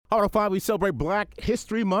Hard to Find, we celebrate Black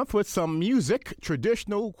History Month with some music,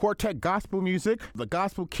 traditional quartet gospel music. The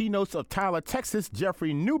Gospel Keynotes of Tyler, Texas,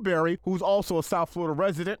 Jeffrey Newberry, who's also a South Florida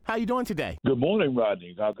resident. How you doing today? Good morning,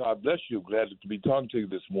 Rodney. God bless you. Glad to be talking to you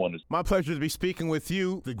this morning. My pleasure to be speaking with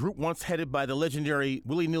you. The group once headed by the legendary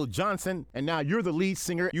Willie Neal Johnson, and now you're the lead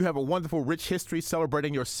singer. You have a wonderful, rich history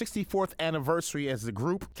celebrating your 64th anniversary as the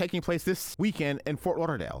group, taking place this weekend in Fort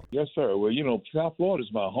Lauderdale. Yes, sir. Well, South Florida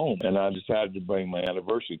is my home, and I decided to bring my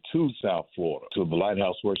anniversary to South Florida, to the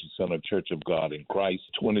Lighthouse Worship Center Church of God in Christ,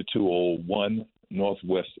 2201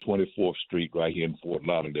 Northwest 24th Street, right here in Fort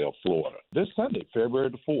Lauderdale, Florida. This Sunday, February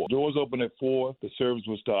the 4th. Doors open at 4. The service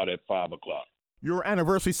will start at 5 o'clock. Your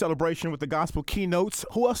anniversary celebration with the Gospel Keynotes.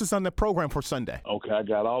 Who else is on the program for Sunday? Okay, I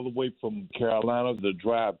got all the way from Carolina, the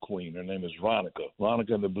Drive Queen. Her name is Ronica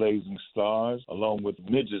and the Blazing Stars, along with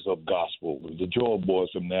Midges of Gospel, the Joy Boys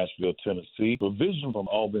from Nashville, Tennessee, Provision from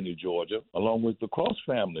Albany, Georgia, along with the Cross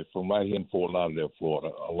Family from right here in Fort Lauderdale, Florida,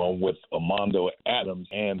 along with Armando Adams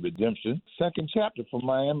and Redemption, Second Chapter from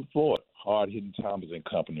Miami, Florida. Hard-hitting Thomas and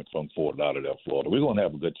Company from Fort Lauderdale, Florida. We're going to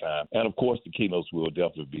have a good time. And, of course, the keynotes we'll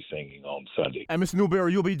definitely be singing on Sunday. And, Mr.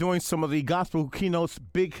 Newberry, you'll be doing some of the gospel keynotes,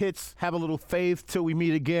 big hits, Have a Little Faith, Till We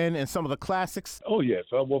Meet Again, and some of the classics. Oh, yes.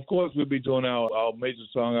 Well, of course, we'll be doing our major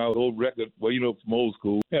song, our old record, from old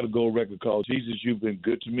school. We had a gold record called Jesus, You've Been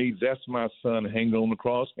Good to Me. That's My Son Hanging on the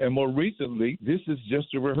Cross. And more recently, this is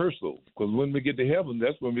just a rehearsal, because when we get to heaven,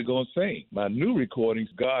 that's when we're going to sing. My new recordings,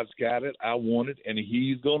 God's Got It, I Want It, and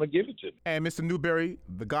He's going to give it to me. And Mr. Newberry,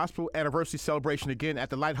 the gospel anniversary celebration again at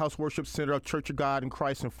the Lighthouse Worship Center of Church of God in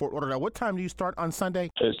Christ in Fort Lauderdale. What time do you start on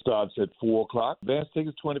Sunday? It starts at 4 o'clock. Advance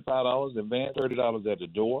tickets $25, advance $30 at the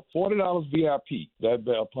door, $40 VIP. That's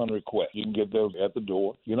upon request. You can get those at the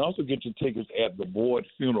door. You can also get your tickets at the Boyd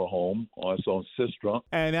Funeral Home. It's on Sistrunk.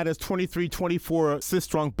 And that is 2324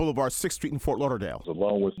 Sistrunk Boulevard, 6th Street in Fort Lauderdale.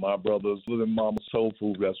 Along with my brother's Little Mama Soul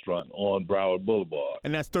Food Restaurant on Broward Boulevard.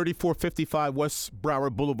 And that's 3455 West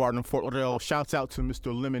Broward Boulevard in Fort Lauderdale. Shouts out to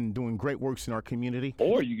Mr. Lemon doing great works in our community.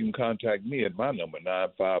 Or you can contact me at my number,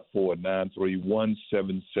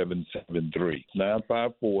 954-931-7773.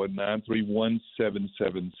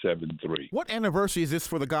 954-931-7773. What anniversary is this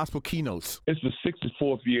for the Gospel Keynotes? It's the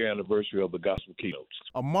 64th year anniversary of the Gospel Keynotes.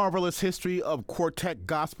 A marvelous history of quartet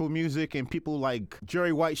gospel music, and people like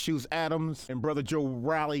Jerry White Shoes Adams and Brother Joe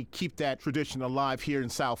Raleigh keep that tradition alive here in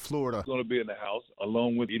South Florida. I'm going to be in the house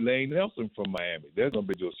along with Elaine Nelson from Miami. They're going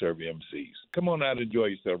to be doing serving MCs. Come on out and enjoy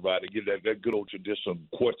yourself, right, and get that good old traditional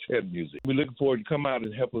quartet music. We're looking forward to come out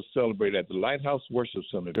and help us celebrate at the Lighthouse Worship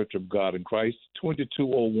Center, Church of God in Christ,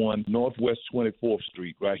 2201 Northwest 24th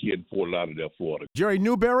Street, right here in Fort Lauderdale, Florida. Jerry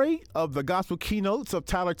Newberry of the Gospel Keynotes of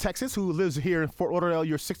Tyler, Texas, who lives here in Fort Lauderdale,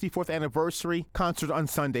 your 64th anniversary concert on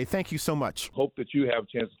Sunday. Thank you so much. Hope that you have a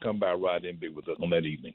chance to come by, right, and be with us on that evening.